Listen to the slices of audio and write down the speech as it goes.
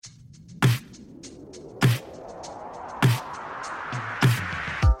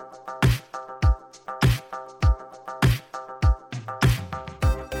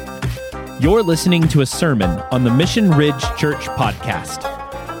You're listening to a sermon on the Mission Ridge Church podcast.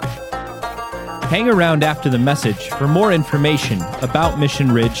 Hang around after the message for more information about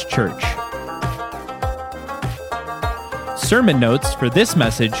Mission Ridge Church. Sermon notes for this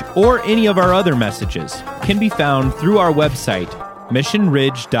message or any of our other messages can be found through our website,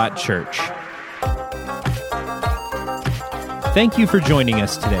 missionridge.church. Thank you for joining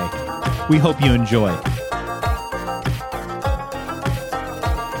us today. We hope you enjoy.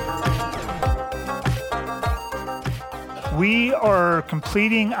 We are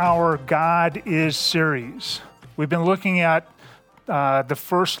completing our God Is series. We've been looking at the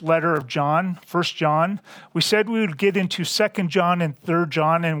first letter of John, 1 John. We said we would get into 2 John and 3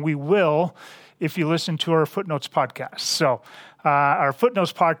 John, and we will if you listen to our Footnotes podcast. So our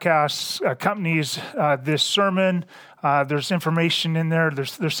Footnotes podcast accompanies this sermon. There's information in there.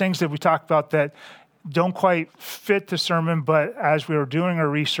 There's things that we talk about that don't quite fit the sermon, but as we were doing our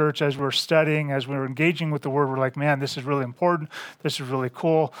research, as we were studying, as we were engaging with the Word, we're like, man, this is really important, this is really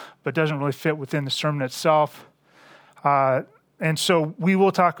cool, but doesn't really fit within the sermon itself. And so we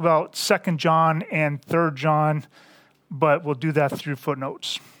will talk about 2 John and 3 John, but we'll do that through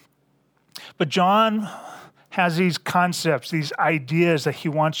footnotes. But John has these concepts, these ideas that he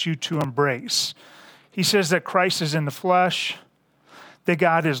wants you to embrace. He says that Christ is in the flesh, that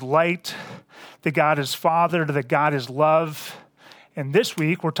God is light, that God is Father, that God is love. And this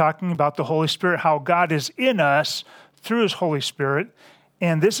week, we're talking about the Holy Spirit, how God is in us through His Holy Spirit.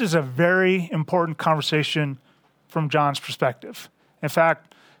 And this is a very important conversation from John's perspective. In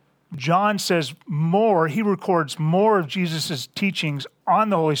fact, John says more, he records more of Jesus' teachings on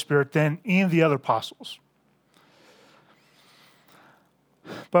the Holy Spirit than any of the other apostles.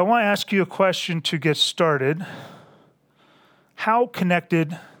 But I want to ask you a question to get started. How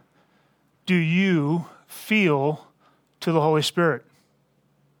connected do you feel to the Holy Spirit?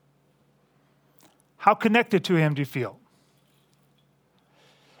 How connected to Him do you feel?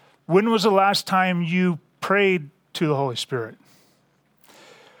 When was the last time you prayed to the Holy Spirit?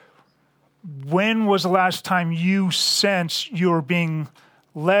 When was the last time you sensed you were being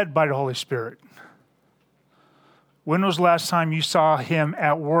led by the Holy Spirit? When was the last time you saw Him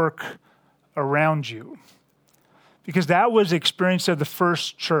at work around you? Because that was the experience of the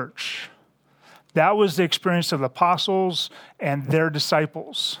first church. That was the experience of the apostles and their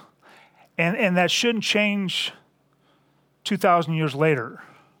disciples. And that shouldn't change 2,000 years later.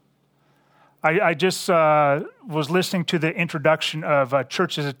 I just was listening to the introduction of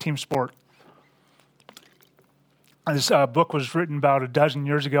Church as a Team Sport. This book was written about a dozen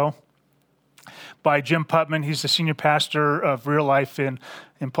years ago by Jim Putman. He's the senior pastor of Real Life in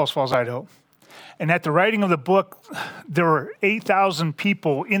Post Falls, Idaho. And at the writing of the book, there were 8,000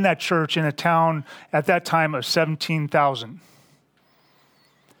 people in that church in a town at that time of 17,000.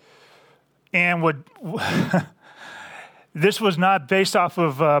 And this was not based off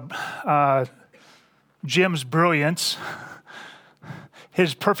of Jim's brilliance,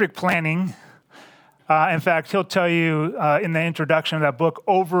 his perfect planning. In fact, he'll tell you in the introduction of that book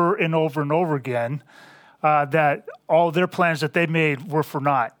over and over and over again that all their plans that they made were for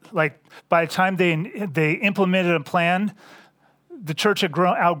naught. Like by the time they implemented a plan, the church had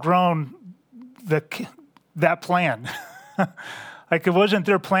outgrown that plan. Like it wasn't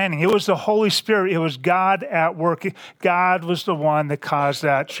their planning. It was the Holy Spirit. It was God at work. God was the one that caused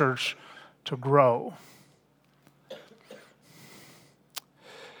that church to grow.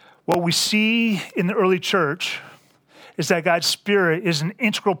 What we see in the early church is that God's Spirit is an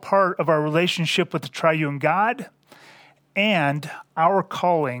integral part of our relationship with the triune God and our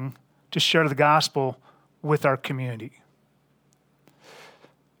calling to share the gospel with our community.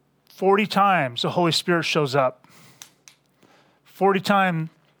 40 times the Holy Spirit shows up. 40 times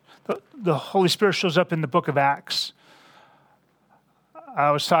the Holy Spirit shows up in the book of Acts.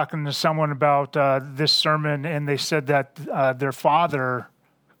 I was talking to someone about this sermon, and they said that their father,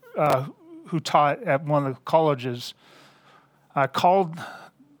 who taught at one of the colleges, called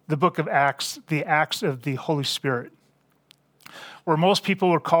the book of Acts the Acts of the Holy Spirit. Where most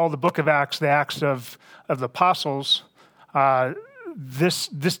people would call the book of Acts the Acts of the Apostles,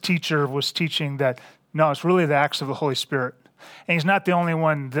 this teacher was teaching that, no, it's really the Acts of the Holy Spirit. And he's not the only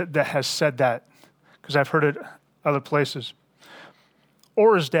one that has said that, because I've heard it other places.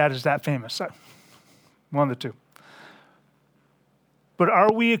 Or his dad is that famous. One of the two. But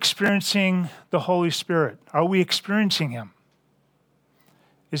are we experiencing the Holy Spirit? Are we experiencing Him?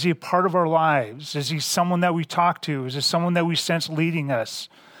 Is He a part of our lives? Is He someone that we talk to? Is it someone that we sense leading us?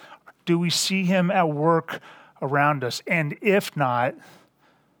 Do we see Him at work around us? And if not,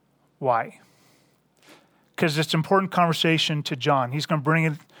 why? Because it's an important conversation to John. He's going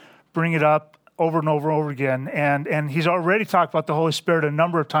to bring it up over and over and over again. And he's already talked about the Holy Spirit a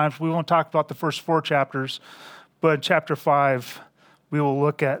number of times. We won't talk about the first 4 chapters, but in chapter 5, we will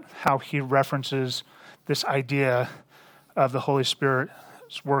look at how he references this idea of the Holy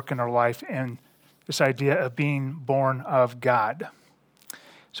Spirit's work in our life and this idea of being born of God.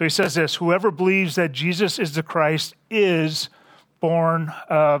 So he says this, whoever believes that Jesus is the Christ is born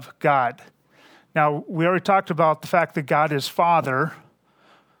of God. Now, we already talked about the fact that God is Father,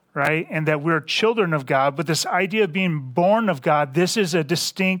 right? And that we're children of God. But this idea of being born of God, this is a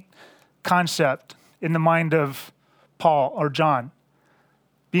distinct concept in the mind of Paul or John.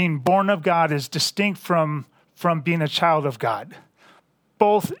 Being born of God is distinct from being a child of God.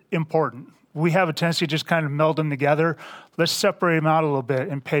 Both important. We have a tendency to just kind of meld them together. Let's separate them out a little bit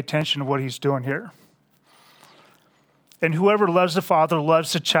and pay attention to what he's doing here. And whoever loves the Father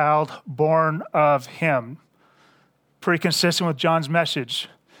loves the child born of him. Pretty consistent with John's message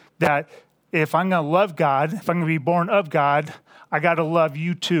that if I'm going to love God, if I'm going to be born of God, I got to love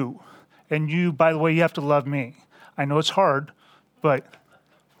you too. And you, by the way, you have to love me. I know it's hard, but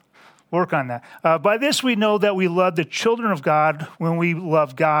work on that. By this we know that we love the children of God when we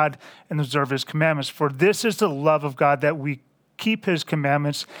love God and observe his commandments. For this is the love of God, that we keep his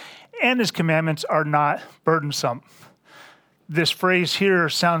commandments, and his commandments are not burdensome. This phrase here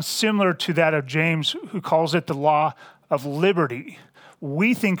sounds similar to that of James, who calls it the law of liberty.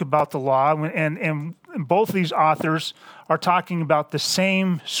 We think about the law, and both of these authors are talking about the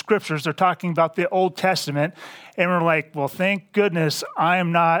same scriptures. They're talking about the Old Testament, and we're like, well, thank goodness I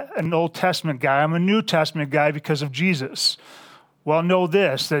am not an Old Testament guy. I'm a New Testament guy because of Jesus. Well, know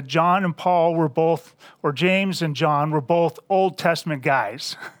this, that John and Paul were both, or James and John were both Old Testament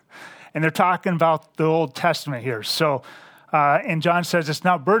guys, and they're talking about the Old Testament here. So, and John says it's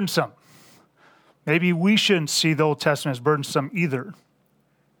not burdensome. Maybe we shouldn't see the Old Testament as burdensome either.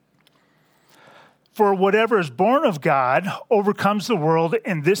 For whatever is born of God overcomes the world,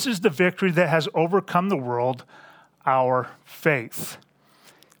 and this is the victory that has overcome the world, our faith.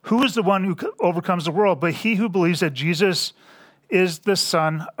 Who is the one who overcomes the world? But he who believes that Jesus is the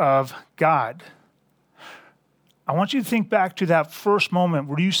Son of God. I want you to think back to that first moment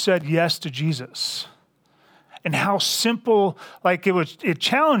where you said yes to Jesus. And how simple, like it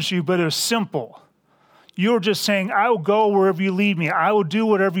challenged you, but it was simple. You were just saying, I will go wherever you lead me. I will do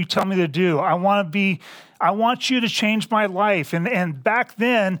whatever you tell me to do. I want you to change my life. And back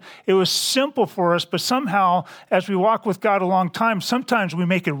then, it was simple for us, but somehow, as we walk with God a long time, sometimes we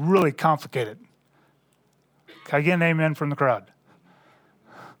make it really complicated. Can I get an amen from the crowd?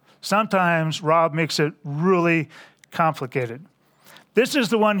 Sometimes Rob makes it really complicated. This is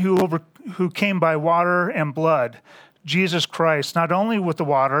the one who came by water and blood, Jesus Christ, not only with the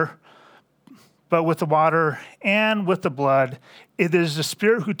water, but with the water and with the blood. It is the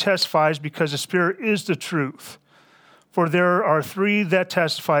Spirit who testifies, because the Spirit is the truth. For there are 3 that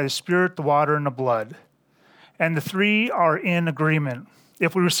testify, the Spirit, the water, and the blood. And the 3 are in agreement.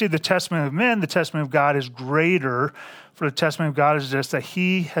 If we receive the testimony of men, the testimony of God is greater. For the testimony of God is this, that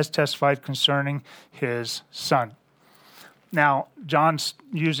he has testified concerning his Son. Now, John's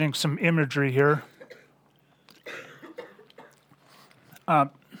using some imagery here.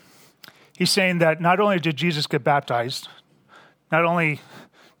 He's saying that not only did Jesus get baptized, not only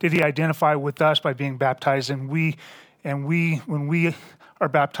did he identify with us by being baptized, and when we are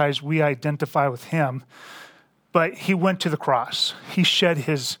baptized, we identify with him, but he went to the cross. He shed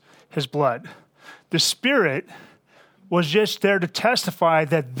his blood. The Spirit was just there to testify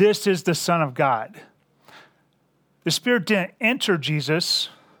that this is the Son of God. The Spirit didn't enter Jesus.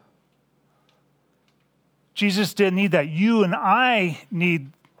 Jesus didn't need that. You and I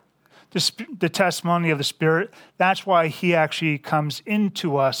need the testimony of the Spirit. That's why he actually comes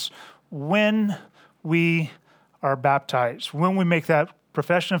into us when we are baptized, when we make that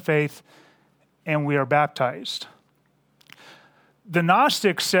profession of faith and we are baptized. The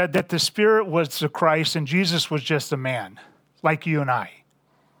Gnostics said that the Spirit was the Christ and Jesus was just a man, like you and I.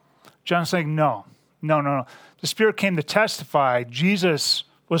 John's saying, no. The Spirit came to testify Jesus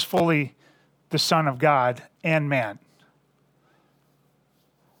was fully the Son of God and man.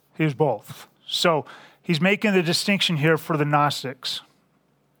 He was both. So he's making the distinction here for the Gnostics.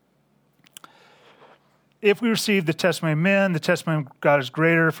 If we receive the testimony of men, the testimony of God is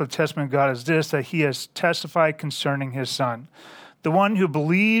greater, for the testimony of God is this, that he has testified concerning his Son. The one who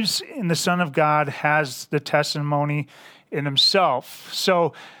believes in the Son of God has the testimony in himself.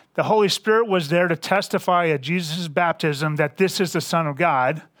 So the Holy Spirit was there to testify at Jesus' baptism that this is the Son of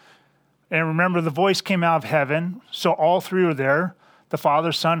God. And remember, the voice came out of heaven, so all 3 are there. The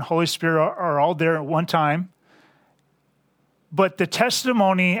Father, Son, Holy Spirit are all there at one time. But the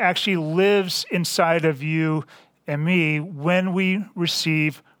testimony actually lives inside of you and me when we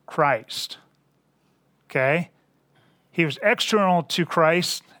receive Christ. Okay? He was external to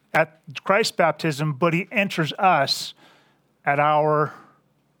Christ at Christ's baptism, but he enters us at our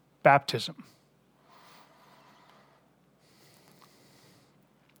baptism.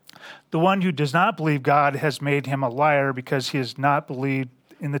 The one who does not believe God has made him a liar because he has not believed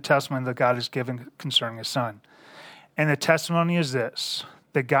in the testimony that God has given concerning his Son. And the testimony is this,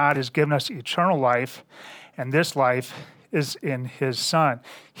 that God has given us eternal life, and this life is in his Son.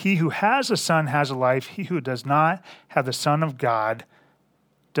 He who has a Son has a life. He who does not have the Son of God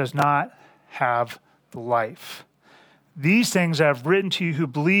does not have the life. These things I have written to you who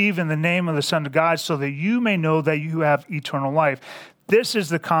believe in the name of the Son of God, so that you may know that you have eternal life. This is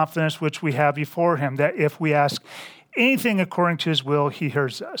the confidence which we have before him, that if we ask anything according to his will, he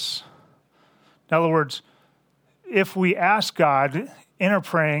hears us. In other words, if we ask God,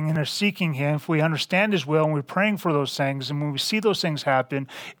 praying and seeking him, if we understand his will and we're praying for those things, and when we see those things happen,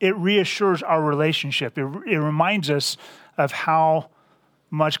 it reassures our relationship. It reminds us of how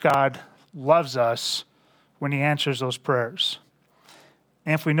much God loves us when he answers those prayers.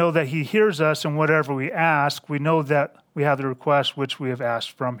 And if we know that he hears us in whatever we ask, we know that we have the request which we have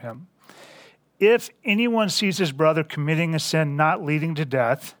asked from him. If anyone sees his brother committing a sin not leading to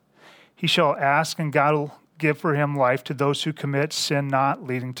death, he shall ask, and God will give for him life to those who commit sin not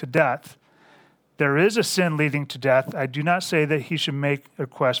leading to death. There is a sin leading to death. I do not say that he should make a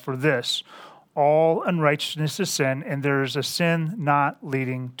request for this. All unrighteousness is sin, and there is a sin not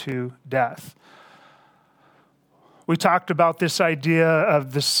leading to death. We talked about this idea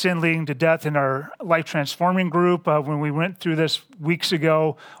of the sin leading to death in our life transforming group when we went through this weeks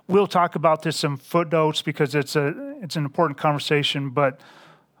ago. We'll talk about this in footnotes because it's an important conversation, but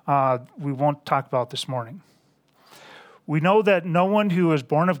we won't talk about this morning. We know that no one who is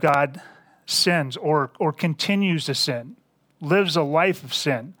born of God sins or continues to sin, lives a life of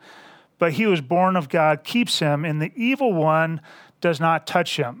sin. But he who is born of God keeps him, and the evil one does not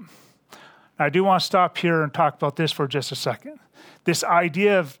touch him. I do want to stop here and talk about this for just a second. This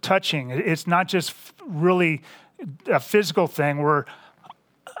idea of touching, it's not just really a physical thing where,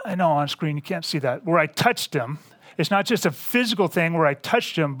 I know on screen you can't see that, where I touched him. It's not just a physical thing where I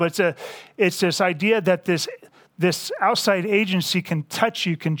touched him, but it's this idea that this outside agency can touch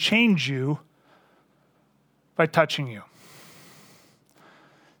you, can change you by touching you.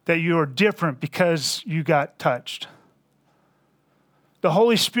 That you are different because you got touched. The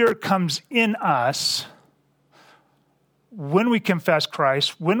Holy Spirit comes in us when we confess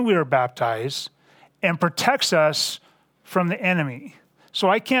Christ, when we are baptized, and protects us from the enemy. So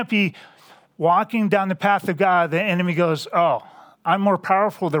I can't be walking down the path of God, the enemy goes, oh, I'm more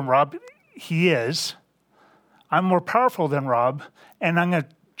powerful than Rob. He is. I'm more powerful than Rob, and I'm going to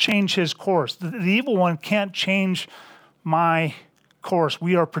change his course. The evil one can't change my course.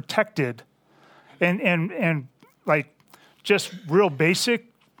 We are protected. And like, just real basic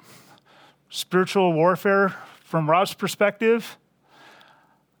spiritual warfare from Rob's perspective.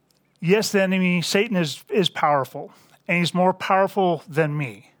 Yes, the enemy, Satan, is powerful, and he's more powerful than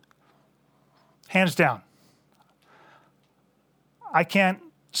me. Hands down. I can't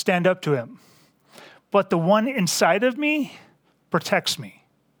stand up to him. But the one inside of me protects me.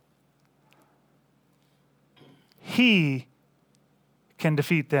 He can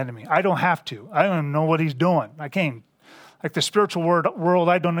defeat the enemy. I don't have to. I don't even know what he's doing. I can't. Like the spiritual world,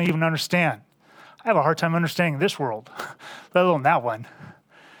 I don't even understand. I have a hard time understanding this world, let alone that one.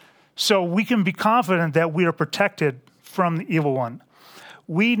 So we can be confident that we are protected from the evil one.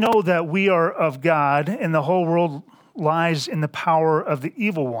 We know that we are of God, and the whole world lies in the power of the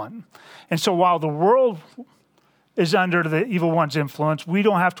evil one. And so while the world is under the evil one's influence, we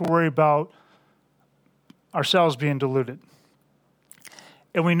don't have to worry about ourselves being deluded.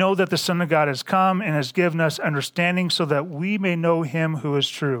 And we know that the Son of God has come and has given us understanding so that we may know him who is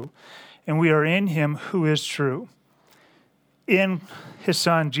true. And we are in him who is true, in his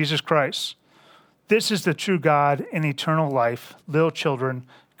Son, Jesus Christ. This is the true God and eternal life. Little children,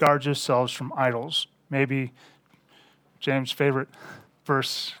 guard yourselves from idols. Maybe James' favorite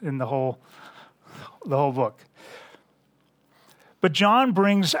verse in the whole book. But John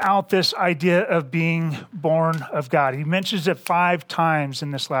brings out this idea of being born of God. He mentions it 5 times in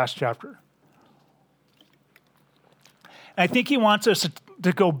this last chapter. And I think he wants us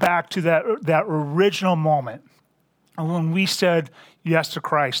to go back to that original moment when we said yes to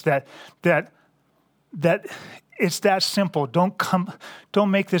Christ, that it's that simple.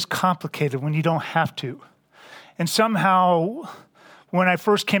 Don't make this complicated when you don't have to. And somehow when I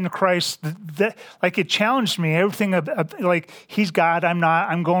first came to Christ, like it challenged me. Everything like he's God, I'm not.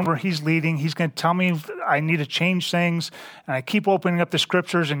 I'm going where he's leading. He's going to tell me I need to change things. And I keep opening up the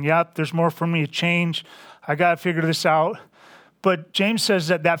scriptures, and yep, there's more for me to change. I got to figure this out. But James says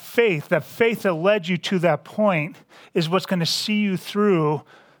that faith that led you to that point is what's going to see you through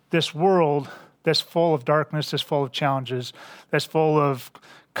this world that's full of darkness, that's full of challenges, that's full of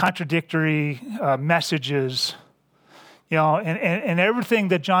contradictory messages. You know, and everything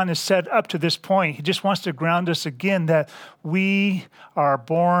that John has said up to this point, he just wants to ground us again that we are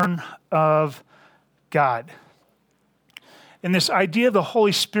born of God. And this idea of the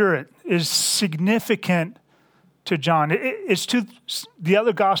Holy Spirit is significant to John. It's to the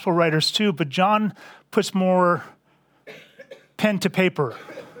other gospel writers too, but John puts more pen to paper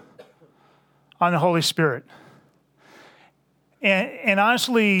on the Holy Spirit. And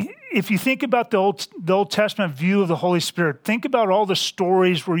honestly, if you think about the Old Testament view of the Holy Spirit, think about all the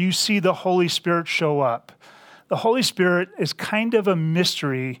stories where you see the Holy Spirit show up. The Holy Spirit is kind of a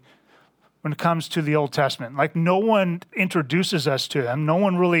mystery when it comes to the Old Testament. Like no one introduces us to him. No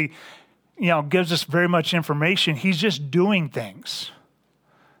one really, gives us very much information. He's just doing things.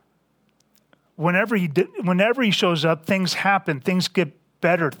 Whenever he shows up, things happen. Things get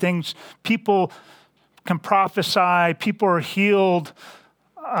better. People can prophesy, people are healed,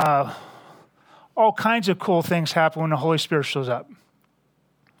 all kinds of cool things happen when the Holy Spirit shows up.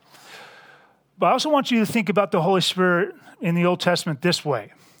 But I also want you to think about the Holy Spirit in the Old Testament this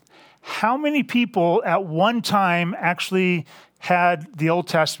way. How many people at one time actually had the Old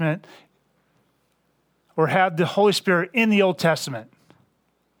Testament or had the Holy Spirit in the Old Testament?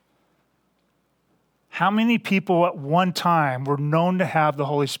 How many people at one time were known to have the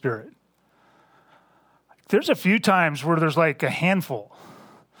Holy Spirit? There's a few times where there's like a handful.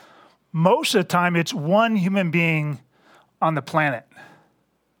 Most of the time, it's one human being on the planet.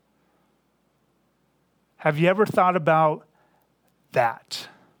 Have you ever thought about that?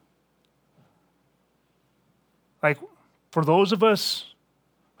 Like, for those of us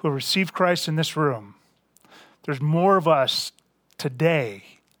who received Christ in this room, there's more of us today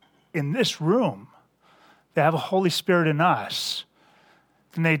in this room that have a Holy Spirit in us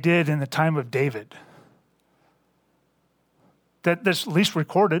than they did in the time of David. That's at least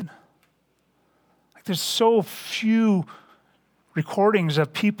recorded. Like there's so few recordings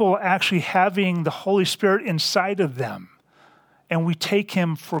of people actually having the Holy Spirit inside of them, and we take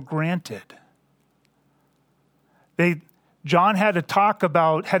him for granted. John had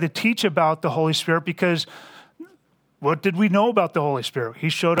to teach about the Holy Spirit because what did we know about the Holy Spirit? He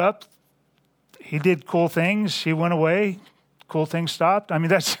showed up, he did cool things, he went away, cool things stopped. I mean,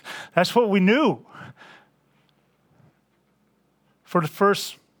 that's what we knew. For the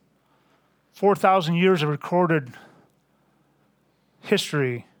first 4,000 years of recorded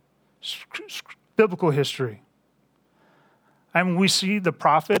history, biblical history. I mean, we see the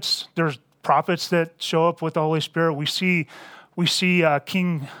prophets. There's prophets that show up with the Holy Spirit. We see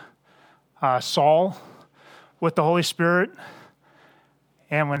King Saul with the Holy Spirit.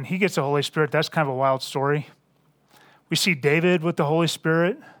 And when he gets the Holy Spirit, that's kind of a wild story. We see David with the Holy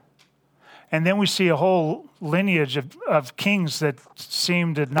Spirit. And then we see a whole lineage of kings that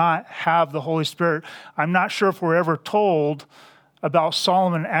seem to not have the Holy Spirit. I'm not sure if we're ever told about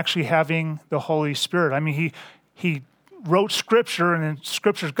Solomon actually having the Holy Spirit. I mean, he wrote Scripture, and in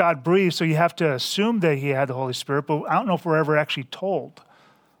Scripture's God breathed, so you have to assume that he had the Holy Spirit, but I don't know if we're ever actually told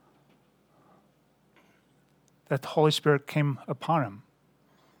that the Holy Spirit came upon him.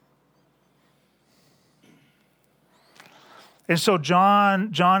 And so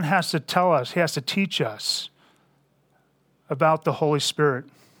John has to tell us, he has to teach us about the Holy Spirit.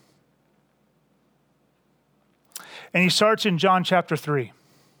 And he starts in John chapter 3.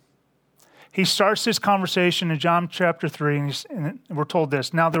 He starts this conversation in John chapter 3, and we're told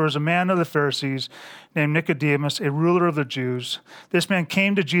this. Now there was a man of the Pharisees named Nicodemus, a ruler of the Jews. This man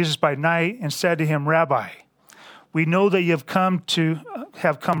came to Jesus by night and said to him, Rabbi, we know that you have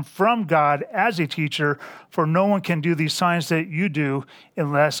come from God as a teacher, for no one can do these signs that you do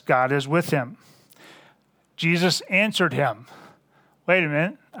unless God is with him. Jesus answered him. Wait a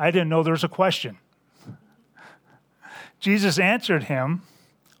minute, I didn't know there was a question. Jesus answered him,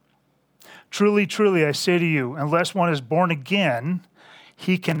 truly, truly, I say to you, unless one is born again,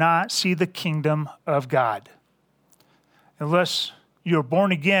 he cannot see the kingdom of God. Unless you're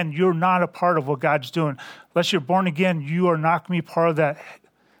born again, you're not a part of what God's doing. Unless you're born again, you are not going to be part of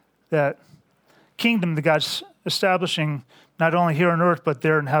that kingdom that God's establishing, not only here on earth, but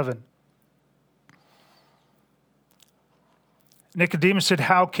there in heaven. Nicodemus said,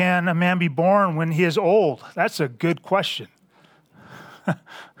 how can a man be born when he is old? That's a good question.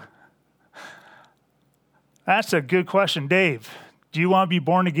 That's a good question. Dave, do you want to be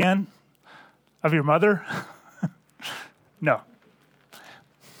born again of your mother? No.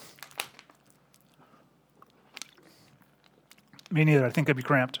 Me neither. I think I'd be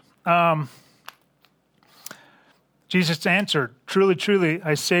cramped. Jesus answered, "Truly, truly,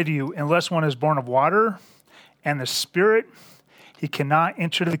 I say to you, unless one is born of water and the Spirit, he cannot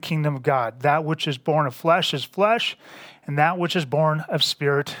enter the kingdom of God. That which is born of flesh is flesh, and that which is born of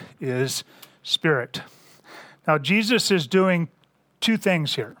spirit is spirit." Now, Jesus is doing two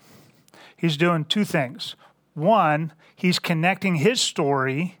things here. He's doing two things. One, he's connecting his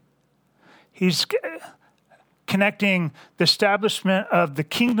story. He's connecting the establishment of the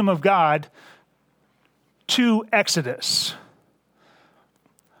kingdom of God to Exodus.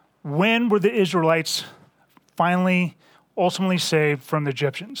 When were the Israelites finally, ultimately saved from the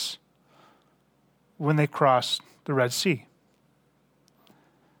Egyptians? When they crossed the Red Sea.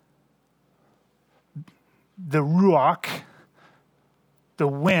 The Ruach, the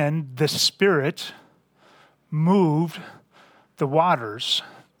wind, the Spirit, moved the waters.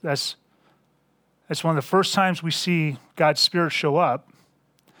 That's one of the first times we see God's Spirit show up.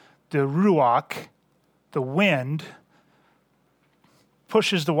 The Ruach, the wind,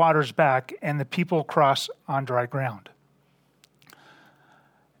 pushes the waters back, and the people cross on dry ground.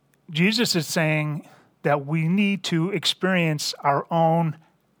 Jesus is saying that we need to experience our own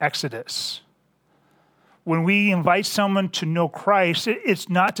Exodus. When we invite someone to know Christ, it's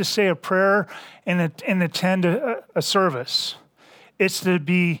not to say a prayer and attend a service. It's to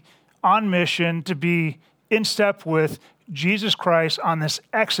be on mission, to be in step with Jesus Christ on this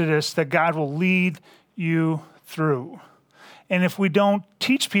Exodus that God will lead you through. And if we don't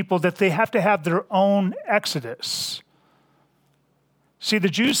teach people that they have to have their own Exodus. See, the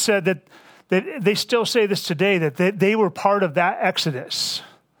Jews said that they still say this today, that they were part of that Exodus.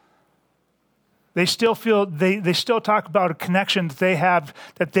 They still feel, they still talk about a connection that they have,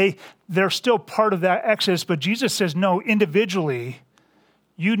 that they're still part of that Exodus. But Jesus says, no, individually,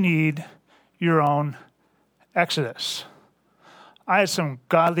 you need your own Exodus. I had some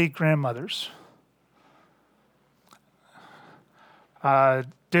godly grandmothers.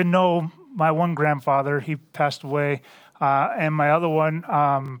 Didn't know my one grandfather. He passed away. And my other one,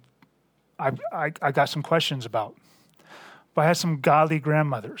 I got some questions about. But I had some godly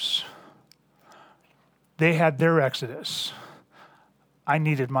grandmothers. They had their Exodus. I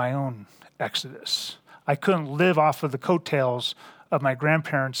needed my own Exodus. I couldn't live off of the coattails of my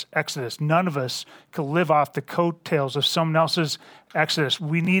grandparents' Exodus. None of us could live off the coattails of someone else's Exodus.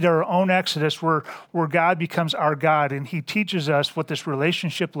 We need our own Exodus where God becomes our God, and he teaches us what this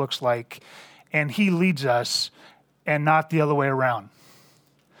relationship looks like, and he leads us, and not the other way around.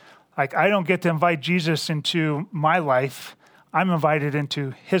 Like, I don't get to invite Jesus into my life. I'm invited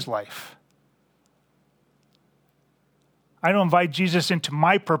into his life. I don't invite Jesus into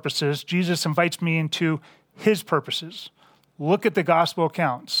my purposes. Jesus invites me into his purposes. Look at the gospel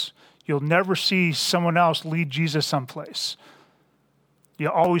accounts. You'll never see someone else lead Jesus someplace. You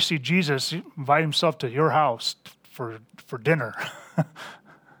always see Jesus invite himself to your house for dinner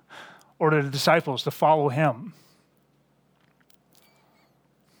or to the disciples to follow him.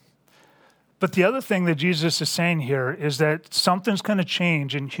 But the other thing that Jesus is saying here is that something's going to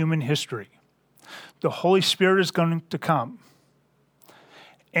change in human history. The Holy Spirit is going to come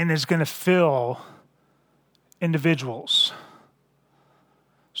and is going to fill individuals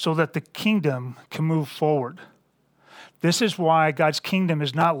so that the kingdom can move forward. This is why God's kingdom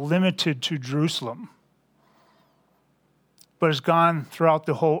is not limited to Jerusalem, but has gone throughout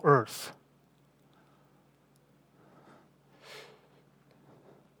the whole earth.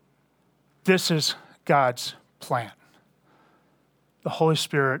 This is God's plan. The Holy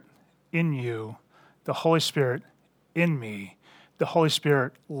Spirit in you, the Holy Spirit in me, the Holy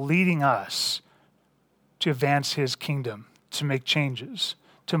Spirit leading us to advance his kingdom, to make changes,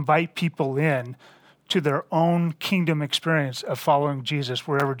 to invite people in to their own kingdom experience of following Jesus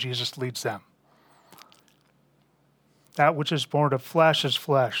wherever Jesus leads them. That which is born of flesh is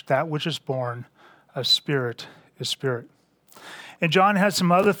flesh. That which is born of spirit is spirit. And John has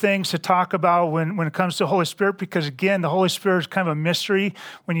some other things to talk about when it comes to the Holy Spirit, because again, the Holy Spirit is kind of a mystery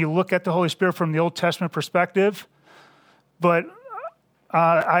when you look at the Holy Spirit from the Old Testament perspective. But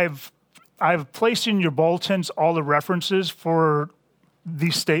I've placed in your bulletins all the references for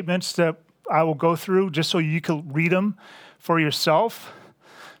these statements that I will go through, just so you can read them for yourself.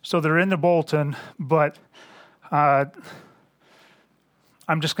 So they're in the bulletin, but I'm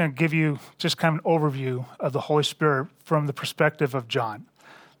just going to give you just kind of an overview of the Holy Spirit from the perspective of John.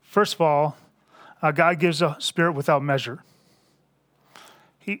 First of all, God gives a spirit without measure.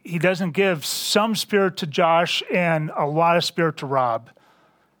 He doesn't give some Spirit to Josh and a lot of Spirit to Rob.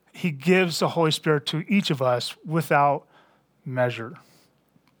 He gives the Holy Spirit to each of us without measure.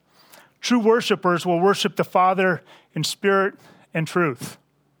 True worshipers will worship the Father in spirit and truth.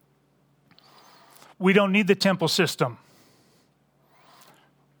 We don't need the temple system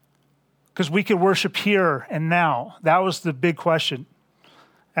because we could worship here and now. That was the big question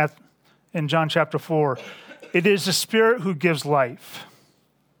in John chapter 4. It is the Spirit who gives life.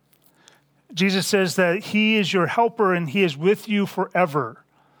 Jesus says that he is your helper and he is with you forever.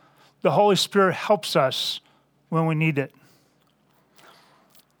 The Holy Spirit helps us when we need it.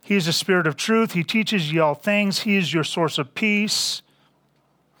 He is the Spirit of truth. He teaches you all things. He is your source of peace.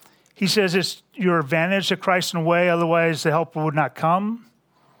 He says it's your advantage to Christ in a way, otherwise the helper would not come.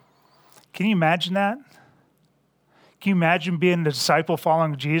 Can you imagine that? Can you imagine being the disciple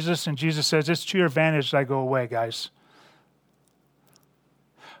following Jesus and Jesus says, it's to your advantage that I go away, guys.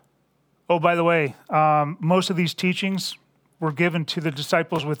 Oh, by the way, most of these teachings were given to the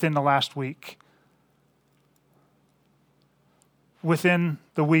disciples within the last week. Within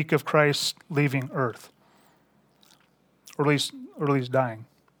the week of Christ leaving earth. Or at least dying.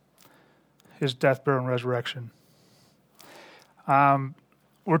 His death, burial, and resurrection.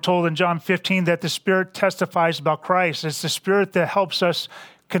 We're told in John 15 that the Spirit testifies about Christ. It's the Spirit that helps us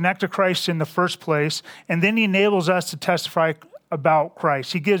connect to Christ in the first place, and then he enables us to testify about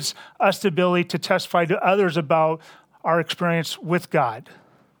Christ. He gives us the ability to testify to others about our experience with God.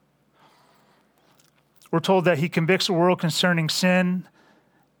 We're told that he convicts the world concerning sin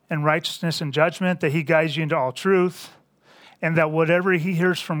and righteousness and judgment, that he guides you into all truth, and that whatever he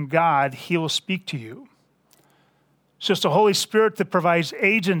hears from God, he will speak to you. So it's the Holy Spirit that provides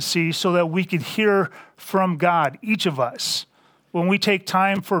agency so that we can hear from God, each of us. When we take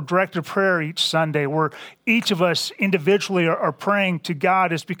time for directed prayer each Sunday, where each of us individually are praying to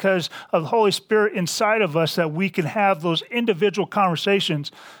God, it's because of the Holy Spirit inside of us that we can have those individual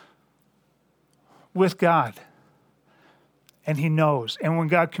conversations with God. And he knows. And when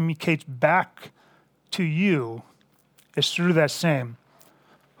God communicates back to you, it's through that same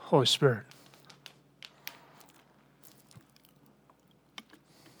Holy Spirit.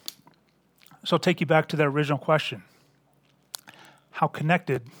 So I'll take you back to that original question. How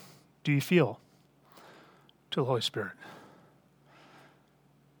connected do you feel to the Holy Spirit?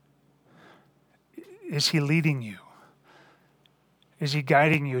 Is he leading you? Is he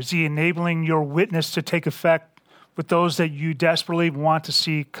guiding you? Is he enabling your witness to take effect with those that you desperately want to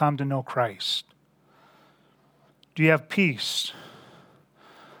see come to know Christ? Do you have peace?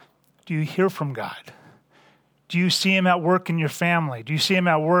 Do you hear from God? Do you see him at work in your family? Do you see him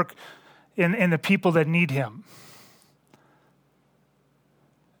at work in the people that need him?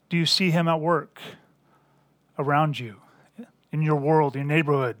 Do you see him at work around you, in your world, your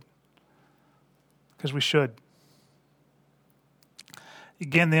neighborhood? Because we should.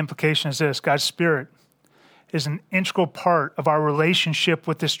 Again, the implication is this: God's Spirit is an integral part of our relationship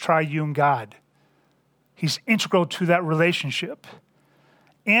with this triune God. He's integral to that relationship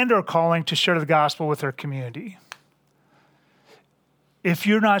and our calling to share the gospel with our community. If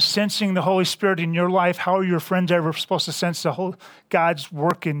you're not sensing the Holy Spirit in your life, how are your friends ever supposed to sense God's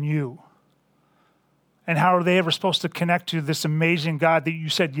work in you? And how are they ever supposed to connect to this amazing God that you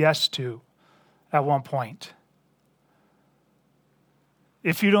said yes to at one point?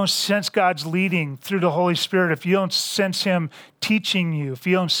 If you don't sense God's leading through the Holy Spirit, if you don't sense him teaching you, if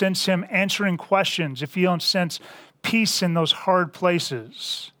you don't sense him answering questions, if you don't sense peace in those hard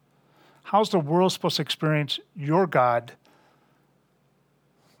places, how's the world supposed to experience your God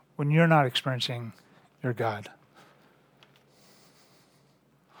when you're not experiencing your God?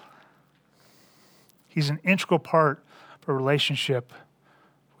 He's an integral part of a relationship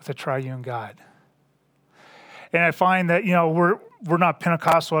with a triune God. And I find that, we're not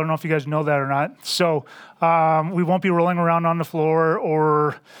Pentecostal. I don't know if you guys know that or not. So we won't be rolling around on the floor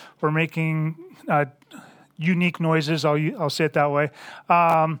or making unique noises. I'll say it that way.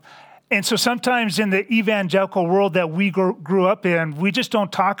 And so sometimes in the evangelical world that we grew up in, we just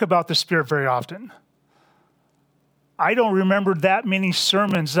don't talk about the Spirit very often. I don't remember that many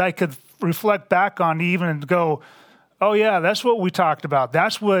sermons that I could reflect back on even and go, oh yeah, that's what we talked about.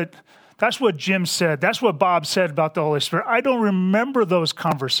 That's what Jim said. That's what Bob said about the Holy Spirit. I don't remember those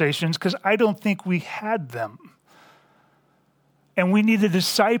conversations because I don't think we had them. And we need to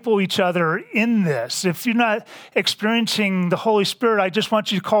disciple each other in this. If you're not experiencing the Holy Spirit, I just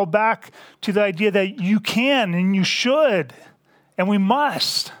want you to call back to the idea that you can and you should, and we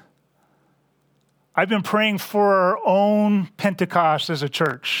must. I've been praying for our own Pentecost as a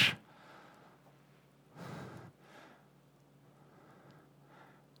church.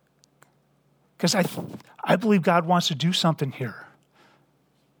 Because I believe God wants to do something here.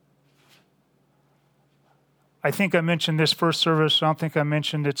 I think I mentioned this first service. I don't think I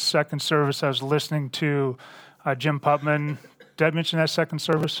mentioned it second service. I was listening to Jim Putman. Did I mention that second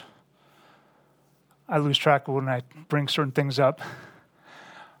service? I lose track of when I bring certain things up.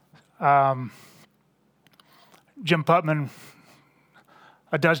 Jim Putman,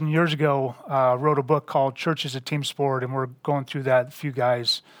 a dozen years ago, wrote a book called Church is a Team Sport, and we're going through that.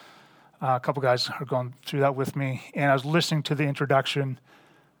 A couple guys are going through that with me. And I was listening to the introduction.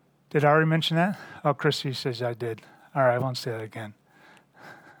 Did I already mention that? Oh, Christy says I did. All right, I won't say that again.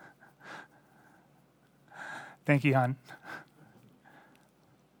 Thank you, hon.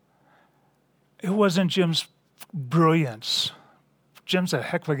 It wasn't Jim's brilliance. Jim's a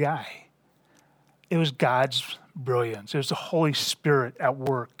heck of a guy. It was God's brilliance. It was the Holy Spirit at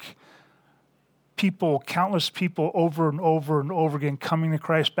work. Countless people over and over and over again coming to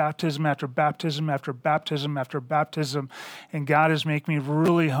Christ, baptism after baptism after baptism after baptism. And God is making me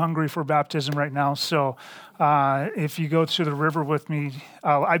really hungry for baptism right now. So if you go to the river with me,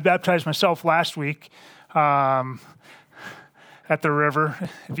 I baptized myself last week at the river.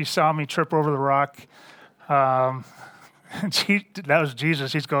 If you saw me trip over the rock, that was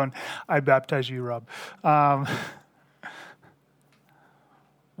Jesus. He's going, I baptize you, Rob.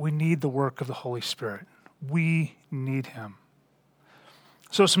 We need the work of the Holy Spirit. We need him.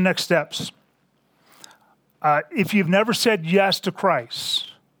 So some next steps. If you've never said yes to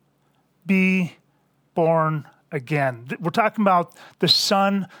Christ, be born again. We're talking about the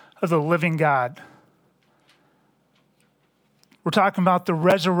Son of the living God. We're talking about the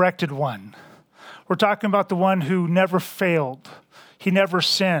resurrected one. We're talking about the one who never failed. He never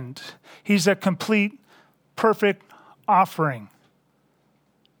sinned. He's a complete, perfect offering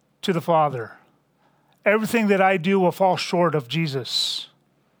to the Father. Everything that I do will fall short of Jesus.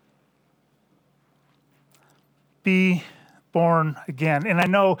 Be born again. And I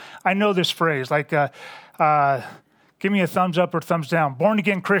know this phrase, like, give me a thumbs up or thumbs down. Born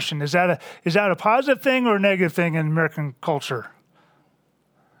again Christian. Is that a positive thing or a negative thing in American culture?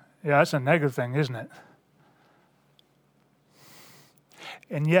 Yeah, that's a negative thing, isn't it?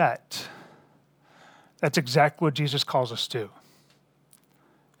 And yet, that's exactly what Jesus calls us to,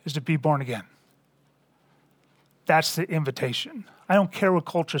 is to be born again. That's the invitation. I don't care what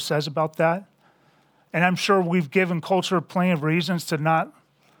culture says about that. And I'm sure we've given culture plenty of reasons to not,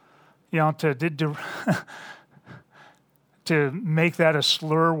 to to make that a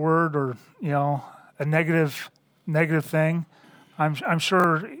slur word or, a negative thing. I'm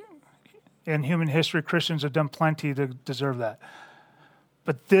sure in human history, Christians have done plenty to deserve that.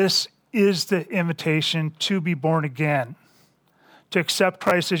 But this is the invitation to be born again, to accept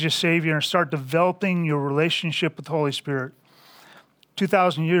Christ as your Savior and start developing your relationship with the Holy Spirit.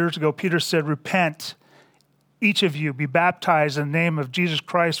 2,000 years ago, Peter said, repent, each of you, be baptized in the name of Jesus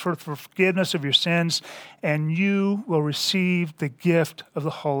Christ for the forgiveness of your sins, and you will receive the gift of the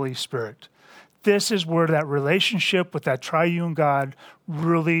Holy Spirit. This is where that relationship with that triune God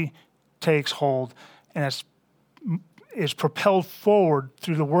really takes hold, and is propelled forward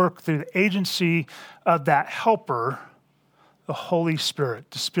through the agency of that helper, the Holy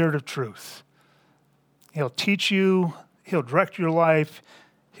Spirit, the Spirit of truth. He'll teach you, he'll direct your life,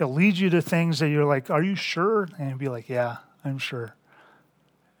 he'll lead you to things that you're like, are you sure? And he'll be like, yeah, I'm sure.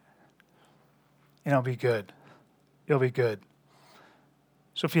 And it'll be good. It'll be good.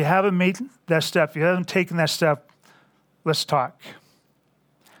 So if you haven't made that step, if you haven't taken that step, let's talk.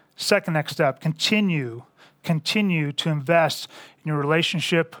 Second next step, continue to invest in your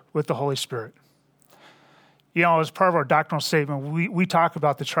relationship with the Holy Spirit. As part of our doctrinal statement, we talk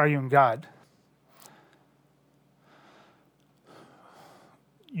about the triune God.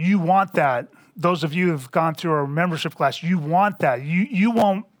 You want that. Those of you who have gone through our membership class, you want that. You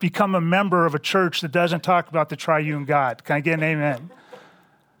won't become a member of a church that doesn't talk about the triune God. Can I get an amen?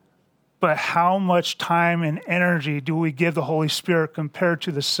 But how much time and energy do we give the Holy Spirit compared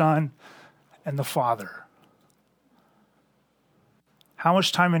to the Son and the Father? How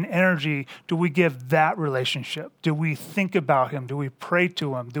much time and energy do we give that relationship? Do we think about him? Do we pray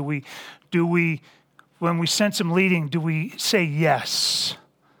to him? Do we, when we sense him leading, do we say yes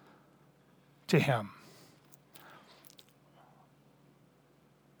to him?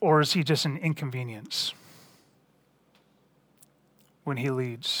 Or is he just an inconvenience when he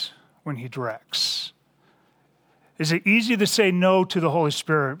leads, when he directs? Is it easy to say no to the Holy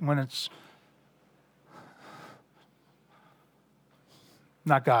Spirit when it's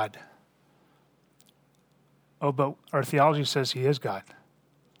not God? Oh, but our theology says he is God.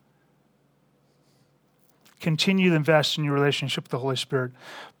 continue to invest in your relationship with the Holy Spirit.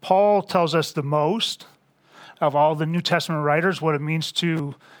 Paul tells us the most of all the New Testament writers what it means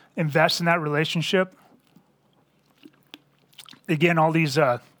to invest in that relationship. Again, all these,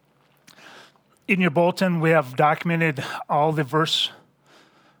 in your bulletin, we have documented all the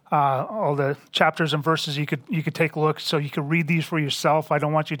all the chapters and verses you could take a look, so you could read these for yourself. I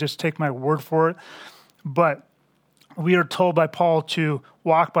don't want you to just take my word for it. But we are told by Paul to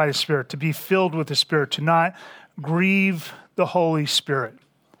walk by the Spirit, to be filled with the Spirit, to not grieve the Holy Spirit.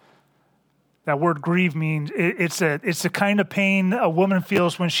 That word grieve means it's the kind of pain a woman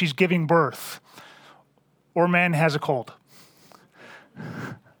feels when she's giving birth or a man has a cold.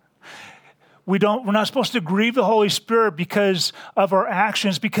 We're not supposed to grieve the Holy Spirit because of our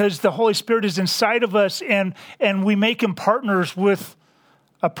actions, because the Holy Spirit is inside of us and we make him partners with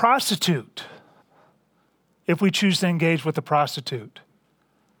a prostitute if we choose to engage with a prostitute.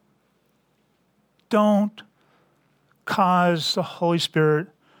 Don't cause the Holy Spirit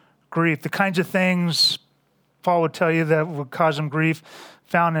grief. The kinds of things Paul would tell you that would cause him grief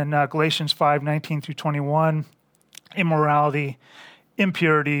found in Galatians 5:19-21, immorality,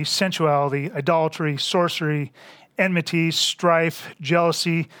 impurity, sensuality, idolatry, sorcery, enmity, strife,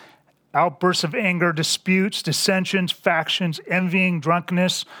 jealousy, outbursts of anger, disputes, dissensions, factions, envying,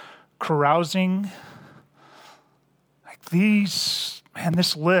 drunkenness, carousing. Like these, man,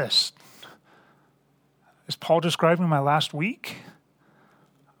 this list. Is Paul describing my last week?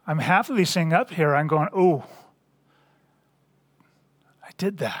 I'm half of these things up here. I'm going, oh, I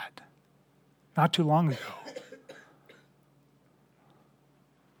did that not too long ago.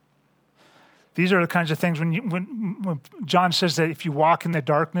 These are the kinds of things when John says that if you walk in the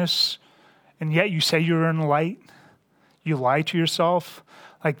darkness and yet you say you're in the light, you lie to yourself.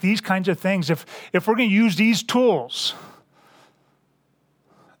 Like these kinds of things, if we're going to use these tools,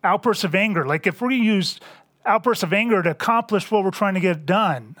 outbursts of anger, like if we're going to use outbursts of anger to accomplish what we're trying to get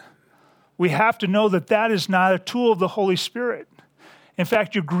done, we have to know that that is not a tool of the Holy Spirit. In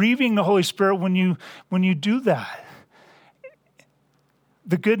fact, you're grieving the Holy Spirit when you do that.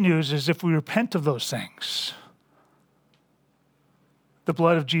 The good news is if we repent of those things, the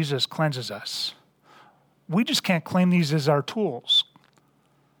blood of Jesus cleanses us. We just can't claim these as our tools.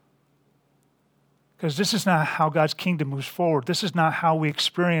 Because this is not how God's kingdom moves forward. This is not how we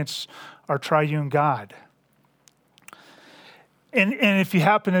experience our triune God. And if you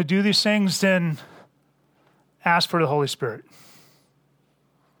happen to do these things, then ask for the Holy Spirit.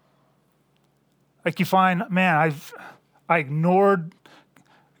 Like you find, man, I ignored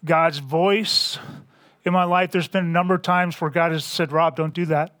God's voice in my life. There's been a number of times where God has said, Rob, don't do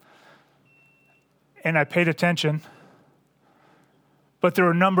that. And I paid attention. But there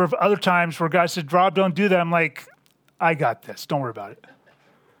were a number of other times where God said, Rob, don't do that. I'm like, I got this. Don't worry about it.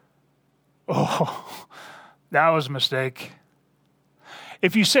 Oh, that was a mistake.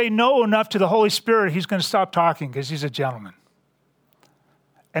 If you say no enough to the Holy Spirit, he's going to stop talking because he's a gentleman.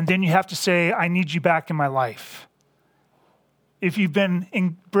 And then you have to say, I need you back in my life. If you've been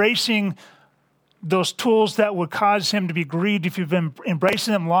embracing those tools that would cause him to be grieved, if you've been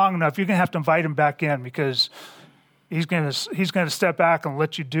embracing them long enough, you're going to have to invite him back in because he's going to step back and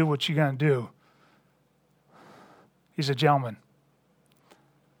let you do what you're going to do. He's a gentleman.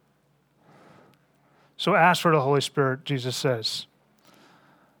 So ask for the Holy Spirit, Jesus says.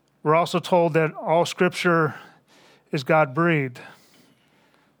 We're also told that all Scripture is God-breathed.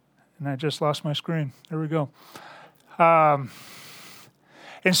 And I just lost my screen. There we go. And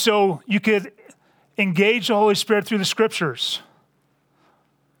so you could engage the Holy Spirit through the Scriptures.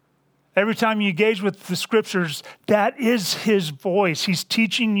 Every time you engage with the Scriptures, that is his voice. He's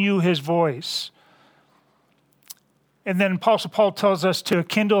teaching you his voice. And then Apostle Paul tells us to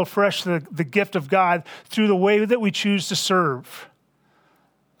kindle afresh the gift of God through the way that we choose to serve.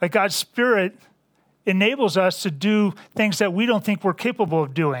 Like God's Spirit enables us to do things that we don't think we're capable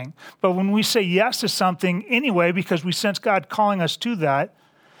of doing. But when we say yes to something anyway, because we sense God calling us to that,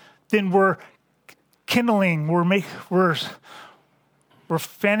 then we're kindling, we're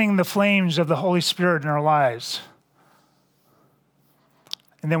fanning the flames of the Holy Spirit in our lives.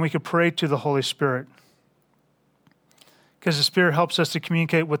 And then we could pray to the Holy Spirit. Because the Spirit helps us to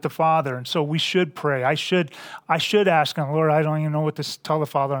communicate with the Father. And so we should pray. I should ask him, Lord, I don't even know what to tell the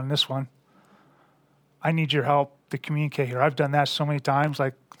Father on this one. I need your help to communicate here. I've done that so many times.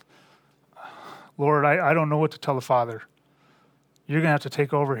 Like, Lord, I don't know what to tell the Father. You're going to have to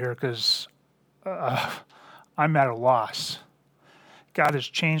take over here because I'm at a loss. God has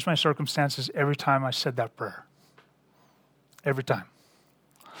changed my circumstances every time I said that prayer. Every time.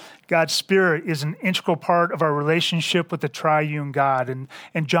 God's Spirit is an integral part of our relationship with the triune God. And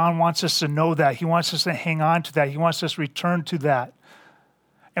John wants us to know that. He wants us to hang on to that. He wants us to return to that.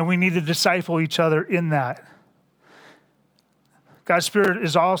 And we need to disciple each other in that. God's Spirit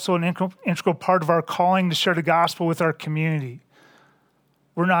is also an integral part of our calling to share the gospel with our community.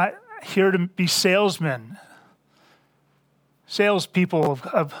 We're not here to be salespeople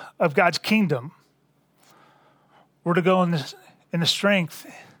of God's kingdom. We're to go in the strength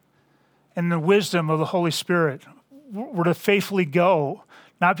and the wisdom of the Holy Spirit. We're to faithfully go,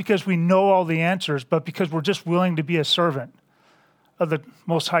 not because we know all the answers, but because we're just willing to be a servant of the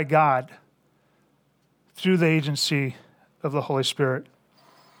Most High God through the agency of the Holy Spirit.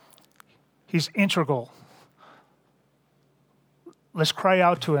 He's integral. Let's cry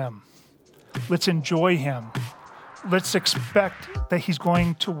out to him. Let's enjoy him. Let's expect that he's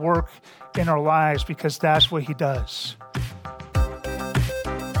going to work in our lives because that's what he does.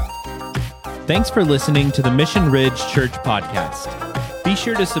 Thanks for listening to the Mission Ridge Church podcast. Be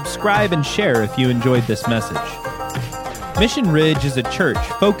sure to subscribe and share if you enjoyed this message. Mission Ridge is a church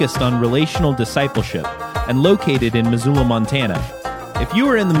focused on relational discipleship and located in Missoula, Montana. If you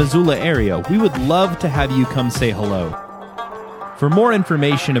are in the Missoula area, we would love to have you come say hello. For more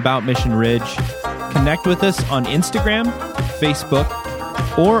information about Mission Ridge, connect with us on Instagram, Facebook,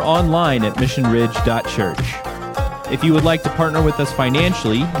 or online at missionridge.church. If you would like to partner with us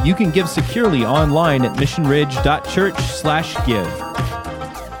financially, you can give securely online at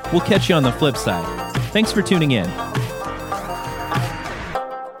missionridge.church/give. We'll catch you on the flip side. Thanks for tuning in.